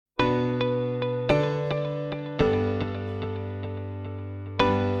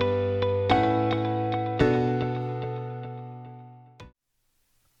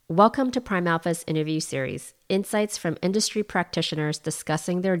Welcome to PrimeAlpha's interview series, insights from industry practitioners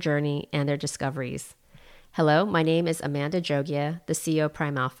discussing their journey and their discoveries. Hello, my name is Amanda Jogia, the CEO of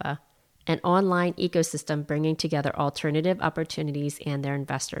PrimeAlpha, an online ecosystem bringing together alternative opportunities and their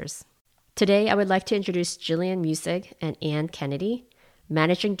investors. Today, I would like to introduce Gillian Muessig and Ann Kennedy,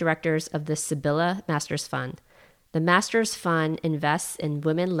 managing directors of the Sybilla Masters Fund. The Masters Fund invests in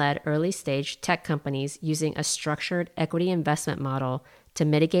women-led early-stage tech companies using a structured equity investment model to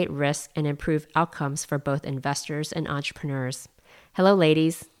mitigate risk and improve outcomes for both investors and entrepreneurs. Hello,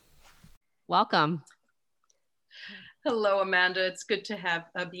 ladies. Welcome. Hello, Amanda. It's good to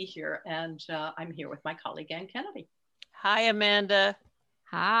be here, and I'm here with my colleague, Ann Kennedy. Hi, Amanda.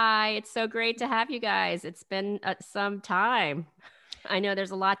 Hi, it's so great to have you guys. It's been some time. I know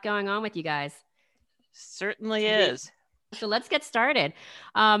there's a lot going on with you guys. Certainly is. So let's get started.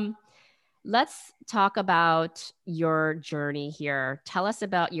 Let's talk about your journey here. Tell us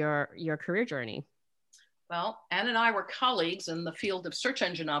about your career journey. Well, Ann and I were colleagues in the field of search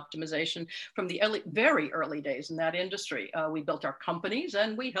engine optimization from the very early days in that industry. We built our companies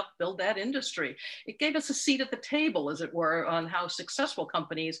and we helped build that industry. It gave us a seat at the table, as it were, on how successful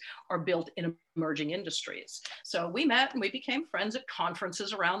companies are built in emerging industries. So we met and we became friends at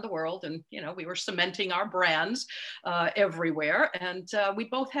conferences around the world. And, we were cementing our brands everywhere. And we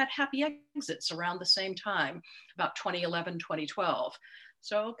both had happy exits around the same time, about 2011, 2012.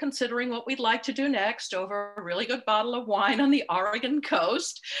 So considering what we'd like to do next over a really good bottle of wine on the Oregon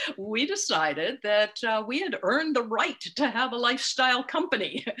coast, we decided that we had earned the right to have a lifestyle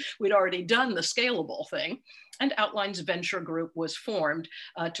company. We'd already done the scalable thing, and Outline's venture group was formed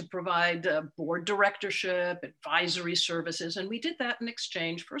to provide board directorship, advisory services, and we did that in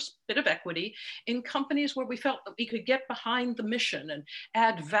exchange for a bit of equity in companies where we felt that we could get behind the mission and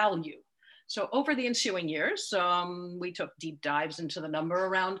add value. So over the ensuing years, we took deep dives into the number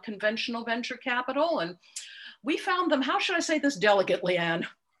around conventional venture capital, and we found them, how should I say this delicately, Ann?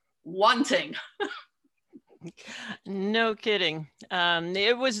 Wanting. No kidding.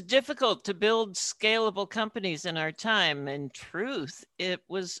 It was difficult to build scalable companies in our time. In truth, it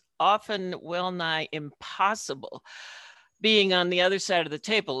was often well nigh impossible. Being on the other side of the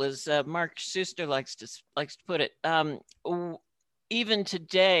table, as Mark Schuster likes to put it. Even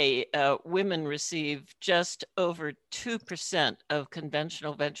today, women receive just over 2% of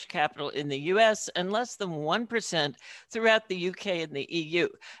conventional venture capital in the US and less than 1% throughout the UK and the EU.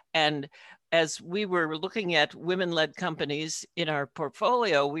 And as we were looking at women-led companies in our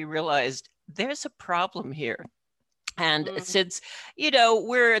portfolio, we realized there's a problem here. And since,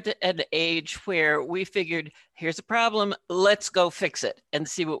 we're at an age where we figured, here's a problem, let's go fix it and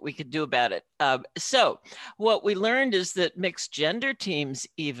see what we could do about it. So what we learned is that mixed gender teams,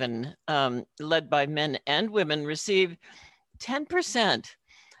 even led by men and women, receive 10%.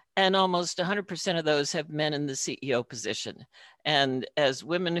 And almost 100% of those have men in the CEO position. And as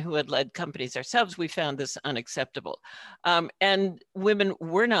women who had led companies ourselves, we found this unacceptable. And women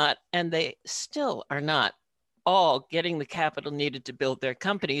were not, and they still are not, all getting the capital needed to build their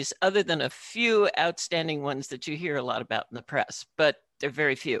companies, other than a few outstanding ones that you hear a lot about in the press, but they're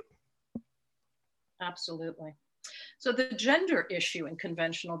very few. Absolutely. So the gender issue in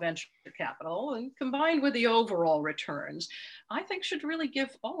conventional venture capital, and combined with the overall returns, I think should really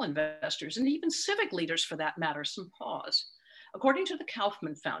give all investors, and even civic leaders for that matter, some pause. According to the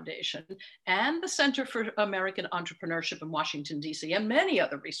Kaufman Foundation and the Center for American Entrepreneurship in Washington, D.C., and many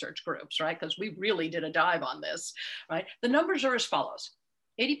other research groups, right, because we really did a dive on this, right, the numbers are as follows.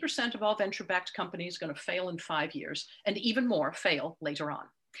 80% of all venture-backed companies are going to fail in 5 years, and even more fail later on.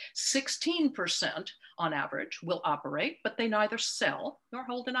 16% on average will operate, but they neither sell nor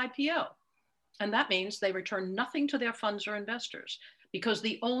hold an IPO. And that means they return nothing to their funds or investors, because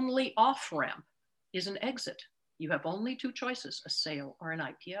the only off-ramp is an exit. You have only two choices, a sale or an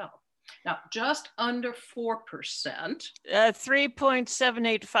IPO. Now, just under 4%.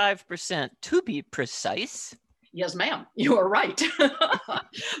 3.785%, to be precise. Yes, ma'am, you are right.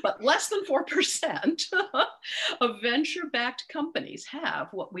 But less than 4% of venture-backed companies have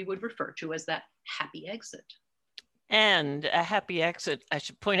what we would refer to as that happy exit. And a happy exit, I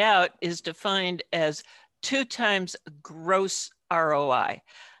should point out, is defined as 2 times gross ROI.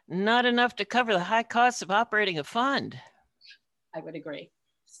 Not enough to cover the high costs of operating a fund. I would agree.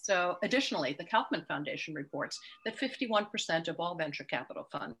 So additionally, the Kaufman Foundation reports that 51% of all venture capital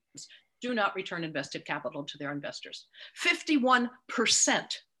funds do not return invested capital to their investors. 51%.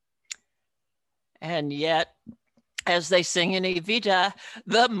 And yet, as they sing in Evita,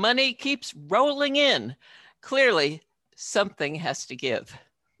 the money keeps rolling in. Clearly, something has to give.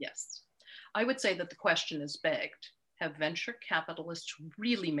 Yes. I would say that the question is begged. have venture capitalists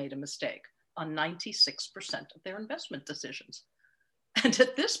really made a mistake on 96% of their investment decisions. And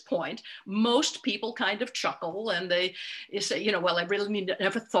at this point, most people kind of chuckle and they say, you know, well, I really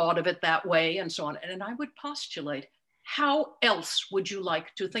never thought of it that way and so on. And I would postulate, how else would you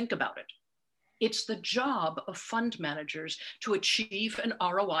like to think about it? It's the job of fund managers to achieve an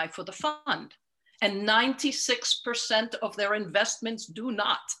ROI for the fund. And 96% of their investments do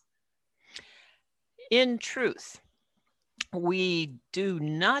not. In truth, we do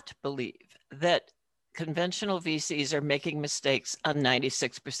not believe that conventional VCs are making mistakes on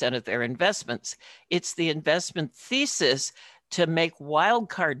 96% of their investments. It's the investment thesis to make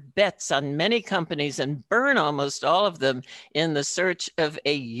wildcard bets on many companies and burn almost all of them in the search of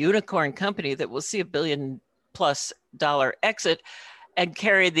a unicorn company that will see $1 billion+ exit and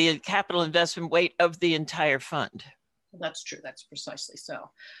carry the capital investment weight of the entire fund. That's true. That's precisely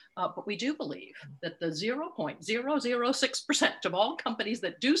so. But we do believe that the 0.006% of all companies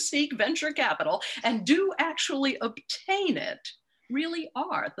that do seek venture capital and do actually obtain it really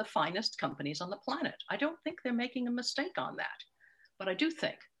are the finest companies on the planet. I don't think they're making a mistake on that. But I do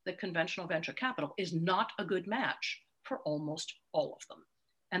think that conventional venture capital is not a good match for almost all of them.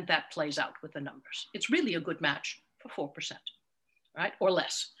 And that plays out with the numbers. It's really a good match for 4%. Right, or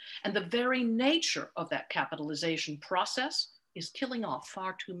less. And the very nature of that capitalization process is killing off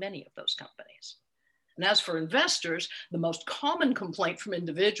far too many of those companies. And as for investors, the most common complaint from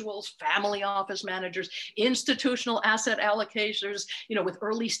individuals, family office managers, institutional asset allocators, you know, with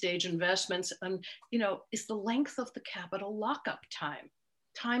early stage investments, and you know, is the length of the capital lockup time.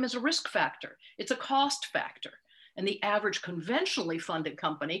 Time is a risk factor. It's a cost factor. And the average conventionally funded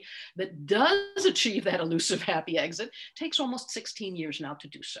company that does achieve that elusive happy exit takes almost 16 years now to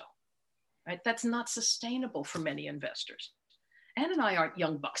do so. Right? That's not sustainable for many investors. Ann and I aren't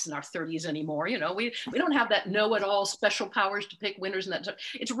young bucks in our 30s anymore. You know, we don't have that know-it-all special powers to pick winners and that.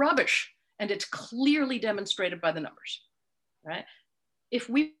 It's rubbish, and it's clearly demonstrated by the numbers. Right? If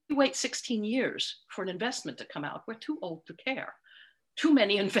we wait 16 years for an investment to come out, we're too old to care. Too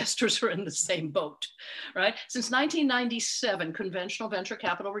many investors are in the same boat, right? Since 1997, conventional venture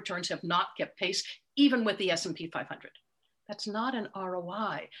capital returns have not kept pace, even with the S&P 500. That's not an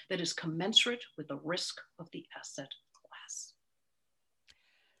ROI that is commensurate with the risk of the asset class.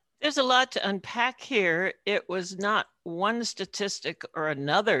 There's a lot to unpack here. It was not one statistic or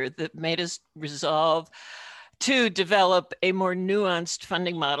another that made us resolve to develop a more nuanced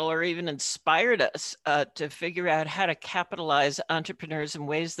funding model, or even inspired us to figure out how to capitalize entrepreneurs in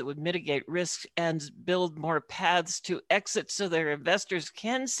ways that would mitigate risk and build more paths to exit so their investors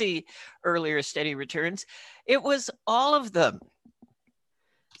can see earlier steady returns. It was all of them.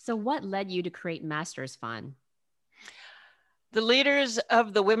 So what led you to create Mastersfund? The leaders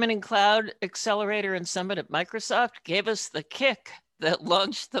of the Women in Cloud Accelerator and Summit at Microsoft gave us the kick that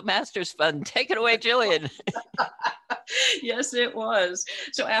launched the Mastersfund. Take it away, Gillian. Yes, it was.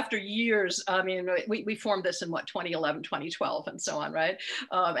 So after years, I mean, we formed this in 2011, 2012, and so on, right?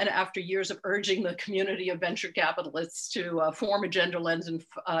 And after years of urging the community of venture capitalists to form a gender lens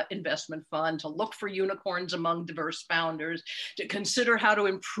investment fund, to look for unicorns among diverse founders, to consider how to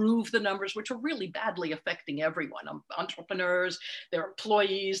improve the numbers, which are really badly affecting everyone, entrepreneurs, their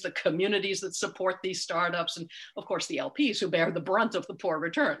employees, the communities that support these startups, and of course the LPs who bear the brunt of the poor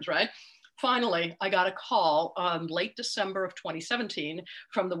returns, right? Finally, I got a call late December of 2017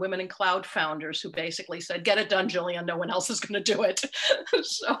 from the Women in Cloud founders who basically said, get it done, Gillian, no one else is going to do it.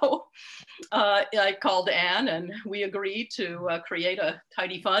 So I called Ann and we agreed to create a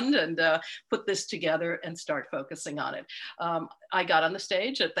tidy fund and put this together and start focusing on it. I got on the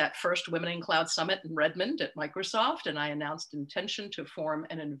stage at that first Women in Cloud Summit in Redmond at Microsoft, and I announced intention to form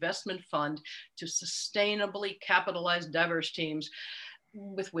an investment fund to sustainably capitalize diverse teams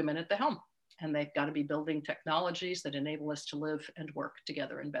with women at the helm. And they've got to be building technologies that enable us to live and work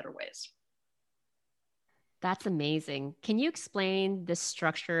together in better ways. That's amazing. Can you explain the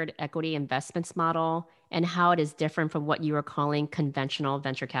structured equity investments model and how it is different from what you are calling conventional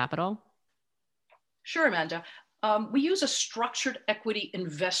venture capital? Sure, Amanda. We use a structured equity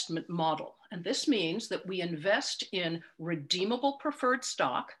investment model. And this means that we invest in redeemable preferred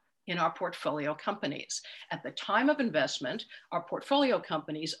stock in our portfolio companies. At the time of investment, our portfolio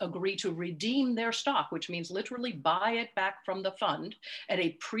companies agree to redeem their stock, which means literally buy it back from the fund at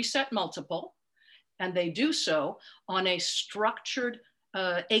a preset multiple. And they do so on a structured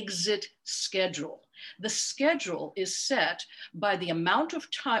exit schedule. The schedule is set by the amount of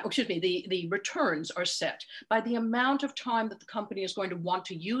time, the returns are set by the amount of time that the company is going to want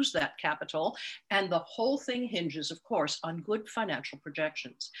to use that capital. And the whole thing hinges, of course, on good financial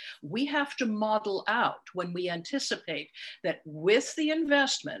projections. We have to model out when we anticipate that with the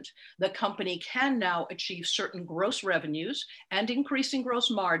investment, the company can now achieve certain gross revenues and increasing gross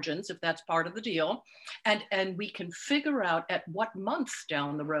margins, if that's part of the deal. And we can figure out at what month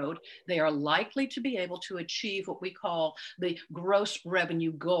down the road they are likely to be able to achieve what we call the gross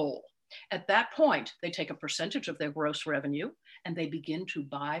revenue goal. At that point, they take a percentage of their gross revenue and they begin to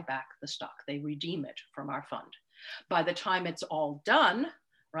buy back the stock. They redeem it from our fund. By the time it's all done,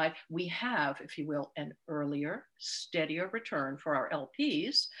 right, we have, if you will, an earlier, steadier return for our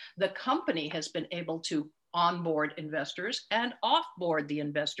LPs. The company has been able to onboard investors and offboard the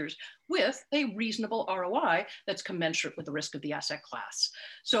investors with a reasonable ROI that's commensurate with the risk of the asset class.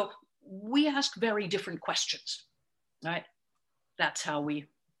 So we ask very different questions, right? That's how we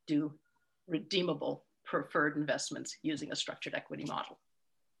do redeemable preferred investments using a structured equity model.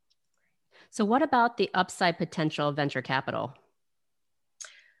 So what about the upside potential of venture capital?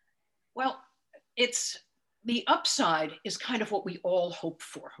 Well, the upside is kind of what we all hope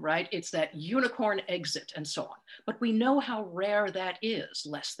for, right? It's that unicorn exit and so on. But we know how rare that is,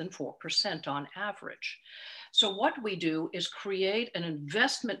 less than 4% on average. So what we do is create an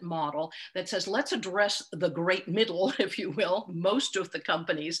investment model that says, let's address the great middle, if you will, most of the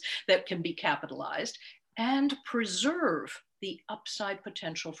companies that can be capitalized, and preserve the upside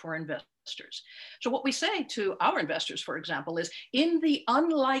potential for investors. So what we say to our investors, for example, is in the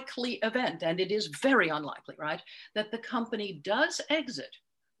unlikely event, and it is very unlikely, right, that the company does exit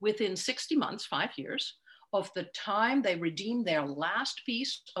within 60 months, 5 years, of the time they redeem their last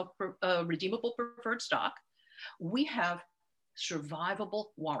piece of redeemable preferred stock, we have survivable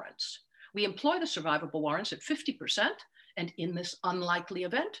warrants. We employ the survivable warrants at 50%, and in this unlikely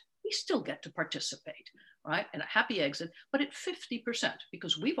event, we still get to participate, right? And a happy exit, but at 50%,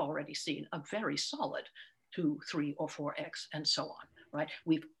 because we've already seen a very solid 2, 3, or 4x and so on, right?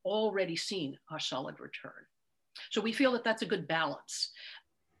 We've already seen our solid return. So we feel that that's a good balance.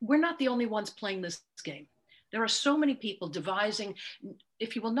 We're not the only ones playing this game. There are so many people devising,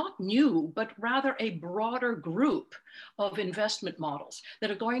 if you will, not new, but rather a broader group of investment models that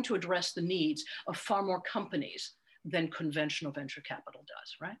are going to address the needs of far more companies than conventional venture capital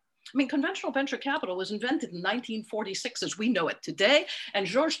does, right? I mean, conventional venture capital was invented in 1946 as we know it today, and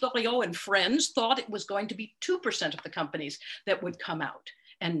Georges Doriot and friends thought it was going to be 2% of the companies that would come out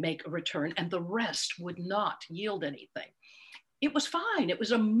and make a return, and the rest would not yield anything. It was fine. It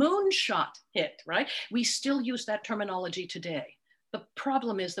was a moonshot hit, right? We still use that terminology today. The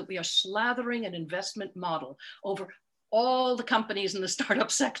problem is that we are slathering an investment model over all the companies in the startup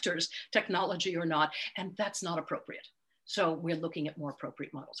sectors, technology or not, and that's not appropriate. So we're looking at more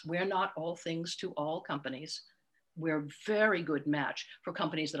appropriate models. We're not all things to all companies. We're a very good match for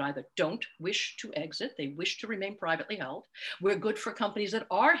companies that either don't wish to exit, they wish to remain privately held. We're good for companies that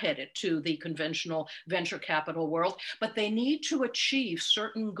are headed to the conventional venture capital world, but they need to achieve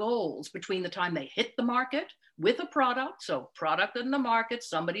certain goals between the time they hit the market with a product. So product in the market,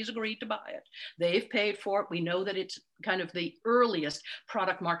 somebody's agreed to buy it. They've paid for it. We know that it's kind of the earliest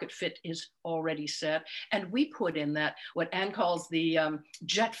product market fit is already set. And we put in that, what Anne calls the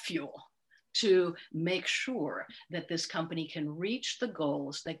jet fuel, to make sure that this company can reach the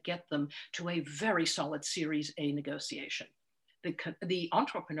goals that get them to a very solid Series A negotiation. The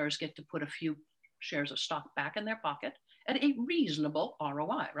entrepreneurs get to put a few shares of stock back in their pocket at a reasonable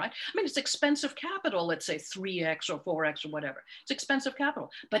ROI, right? I mean, it's expensive capital, let's say 3x or 4x or whatever. It's expensive capital,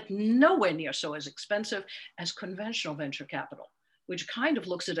 but nowhere near so as expensive as conventional venture capital, which kind of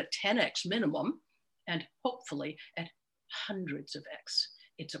looks at a 10x minimum and hopefully at hundreds of X.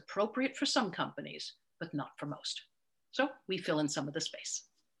 It's appropriate for some companies, but not for most. So we fill in some of the space.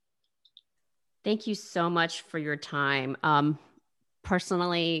 Thank you so much for your time.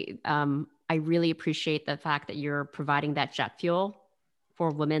 Personally, I really appreciate the fact that you're providing that jet fuel for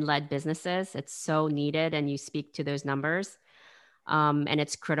women-led businesses. It's so needed, and you speak to those numbers. And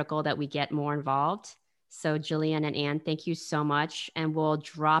it's critical that we get more involved. So Gillian and Anne, thank you so much. And we'll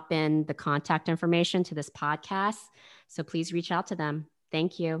drop in the contact information to this podcast. So please reach out to them.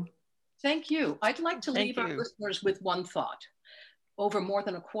 Thank you. Thank you. I'd like to leave our listeners with one thought. Over more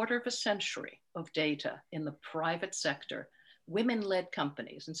than a quarter of a century of data in the private sector, women-led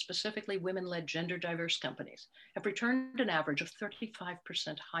companies, and specifically women-led gender diverse companies, have returned an average of 35%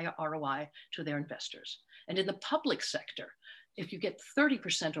 higher ROI to their investors. And in the public sector, if you get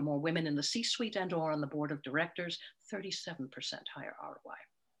 30% or more women in the C-suite and or on the board of directors, 37% higher ROI.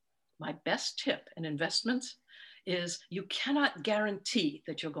 my best tip in investments is you cannot guarantee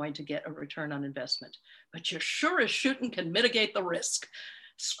that you're going to get a return on investment, but you sure as shooting can mitigate the risk.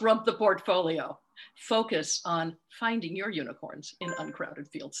 Scrub the portfolio. Focus on finding your unicorns in uncrowded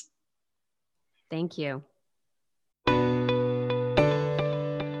fields. Thank you.